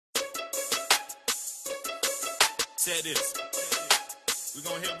Said this. We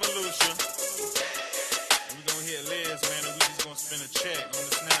gonna hit Volusia. And we gonna hit Liz, man, and we just gonna spend a check on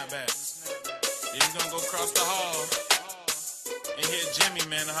the snapbacks. Then we gonna go across the hall and hit Jimmy,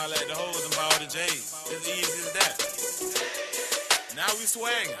 man, to holler at the hoes and buy all the J's. As easy as that. Now we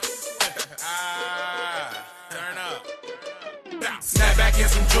swaggin'. Turn up. Snap back in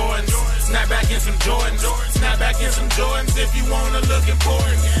some Jordans, snap back in some Jordans, snap back in some Jordans if you wanna look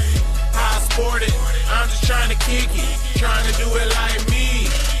important. How I sport it, I'm just trying to kick it, trying to do it like me.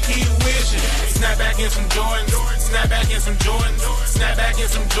 Keep wishing. Snap back in some Jordans, snap back in some Jordans, snap back in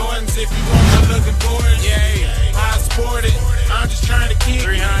some Jordans if you wanna look important. Yeah, how I sport it, I'm just trying to kick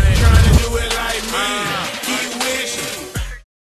it, trying to do it like me. Keep wishing.